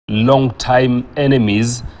long-time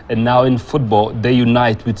enemies, and now in football they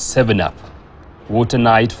unite with 7-Up. What a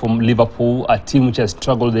night from Liverpool, a team which has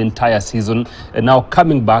struggled the entire season, and now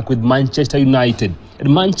coming back with Manchester United.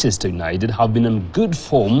 And Manchester United have been in good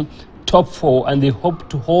form, top 4, and they hope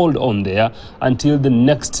to hold on there until the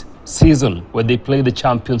next season where they play the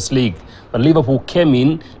Champions League. But Liverpool came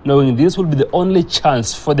in knowing this will be the only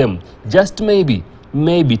chance for them, just maybe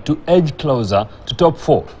to edge closer to top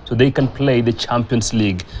 4 so they can play the Champions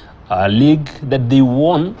League, a league that they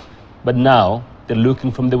won, but now they're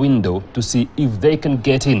looking from the window to see if they can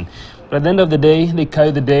get in. But at the end of the day, they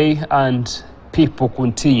carry the day and people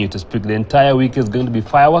continue to speak. The entire week is going to be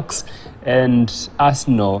fireworks, and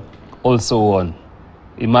Arsenal also won.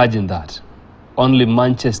 Imagine that. Only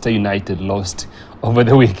Manchester United lost over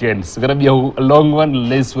the weekend. It's going to be a long one.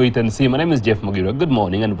 Let's wait and see. My name is Jeff Mugira. Good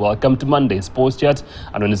morning and welcome to Monday Sports Chat.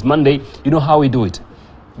 And when it's Monday, you know how we do it.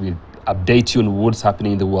 We update you on what's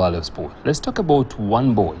happening in the world of sport. Let's talk about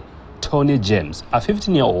one boy, Tony James, a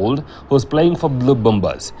 15-year-old who's playing for Blue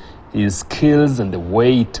Bombers. His skills and the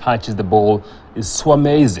way he touches the ball is so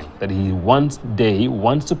amazing that he wants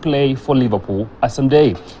to play for Liverpool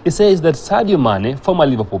someday. He says that Sadio Mane, former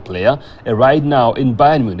Liverpool player, right now in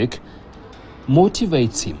Bayern Munich,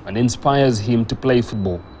 motivates him and inspires him to play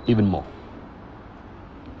football even more.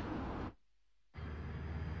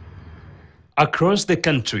 Across the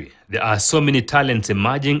country, there are so many talents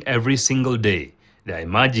emerging every single day. They are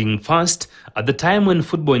emerging fast at the time when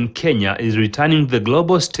football in Kenya is returning to the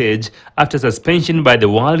global stage after suspension by the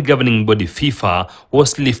world governing body FIFA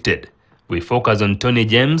was lifted. We focus on Tony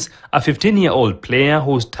James, a 15-year-old player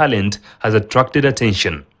whose talent has attracted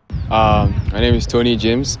attention. My name is Tony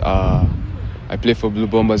James. I play for Blue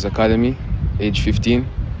Bombers Academy, age 15.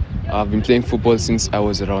 I've been playing football since I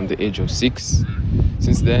was around the age of 6.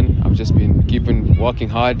 Since then, I've just been working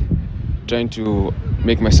hard, trying to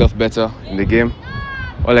make myself better in the game.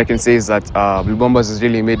 All I can say is that Blue Bombers has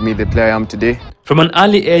really made me the player I am today. From an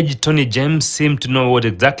early age, Tony James seemed to know what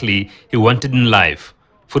exactly he wanted in life.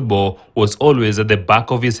 Football was always at the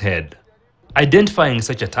back of his head. Identifying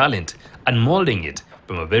such a talent and molding it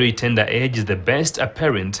from a very tender age is the best a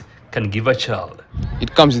parent can give a child.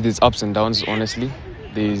 It comes with its ups and downs, honestly.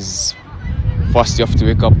 First, you have to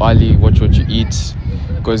wake up early, watch what you eat,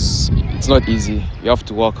 because it's not easy. You have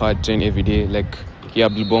to work hard, train every day. Like here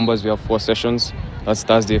at Blue Bombers, we have 4 sessions. That's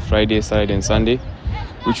Thursday, Friday, Saturday and Sunday,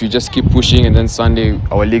 which we just keep pushing, and then Sunday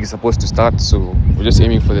our league is supposed to start, so we're just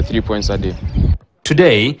aiming for the 3 points a day.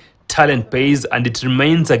 Today, talent pays and it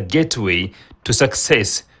remains a gateway to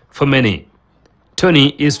success for many. Tony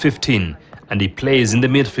is 15 and he plays in the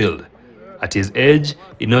midfield. At his age,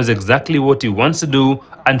 he knows exactly what he wants to do,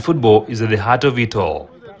 and football is at the heart of it all.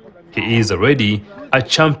 He is already a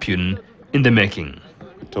champion in the making.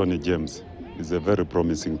 Tony James is a very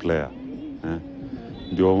promising player.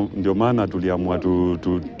 Ndio maana tuliamua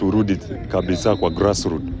turudi kabisa kwa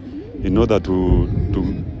grassroots in order to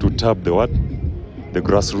tap the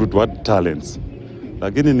grassroots talents.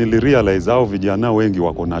 Lakini nilirealize hao vijana wengi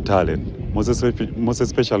wako na talent. Most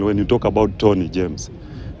especially when you talk about Tony James.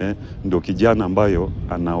 Ndio kijana ambayo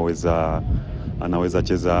anaweza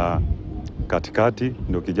cheza katikati,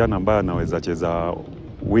 ndio kijana ambaye anaweza cheza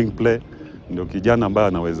wing play, ndio kijana ambaye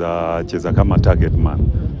anaweza cheza kama target man.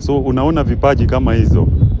 So unaona vipaji kama hizo,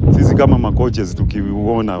 sisi kama macoaches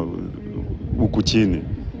tukiuona huku chini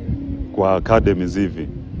kwa academies hivi,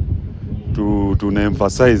 tuna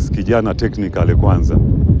emphasize kijana technically kwanza,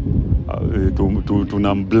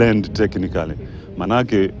 tuna blend technically.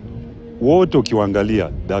 Manake wote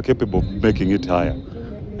ukiangalia they are capable of making it higher.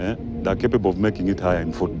 They are capable of making it higher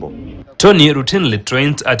in football. Tony routinely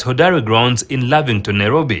trains at Hodari Grounds in Lavington,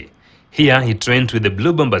 Nairobi. Here he trained with the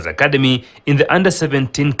Blue Bombers Academy in the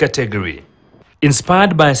under-17 category.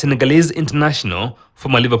 Inspired by a Senegalese international,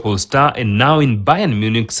 former Liverpool star and now in Bayern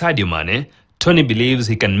Munich Sadio Mane, Tony believes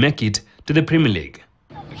he can make it to the Premier League.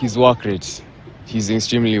 His work rate, he's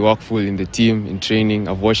extremely workful in the team, in training.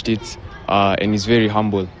 I've watched it, and he's very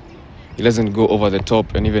humble. He doesn't go over the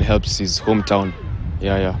top and even helps his hometown.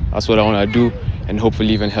 Yeah. That's what I want to do, and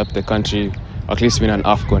hopefully even help the country, at least win an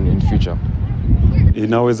AFCON in the future.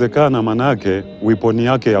 Inawezekana, manake weapon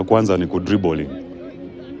yake ya kwanza ni kudribbling.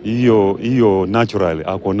 Hiyo natural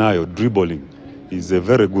ako nayo, dribbling. He's a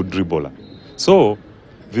very good dribbler. So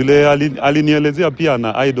vile alinielezea pia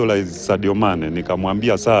na idolize Sadio Mane,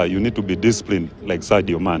 nikamwambia saa you need to be disciplined like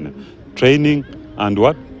Sadio Mane. Training and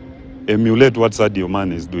what? Emulate what Sadio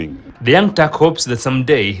Mane is doing. The young Turk hopes that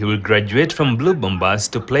someday he will graduate from Blue Bombers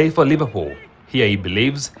to play for Liverpool. Here he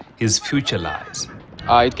believes his future lies.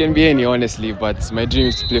 It can be any, honestly, but my dream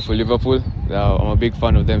is to play for Liverpool. I'm a big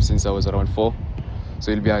fan of them since I was around 4.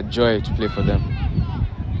 So it'll be a joy to play for them.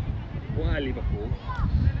 Why Liverpool?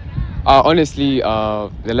 Honestly,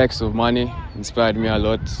 the likes of Mane inspired me a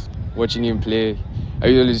lot. Watching him play, I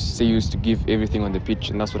always say he used to give everything on the pitch,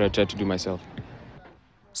 and that's what I try to do myself.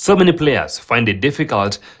 So many players find it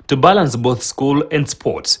difficult to balance both school and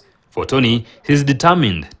sports. For Tony, he's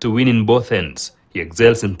determined to win in both ends. He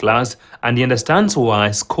excels in class and he understands why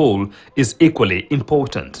school is equally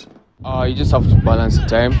important. You just have to balance the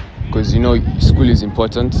time because, you know, school is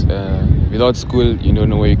important. Without school, you don't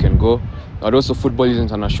know where you can go. But also football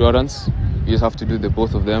isn't an assurance. You just have to do the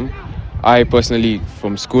both of them. I personally,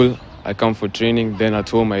 from school, I come for training. Then at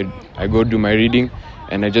home, I go do my reading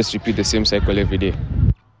and I just repeat the same cycle every day.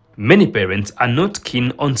 Many parents are not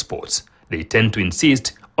keen on sports. They tend to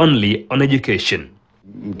insist only on education.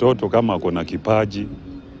 Mtoto kama akona kipaji,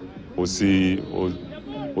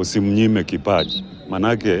 usimnyime kipaji.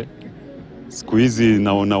 Manake siku hizi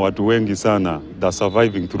naona watu wengi sana they're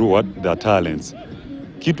surviving through what their talents.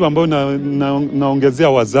 Kitu ambayo naongezea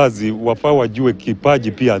wazazi wafaa wajue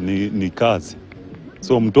kipaji pia ni kazi.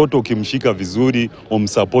 So mtoto ukimshika vizuri,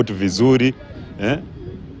 umsupport vizuri,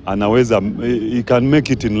 anaweza, he can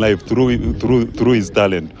make it in life through his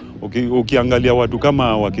talent. Ukiangalia watu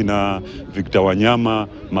kama wakina Victor Wanyama,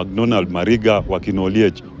 McDonald Mariga, wakina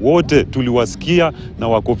Oliech, wote tuliwasikia na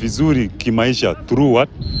wako vizuri kimaisha through what?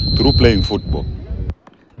 Through playing football.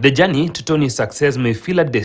 The journey to Tony's success may feel a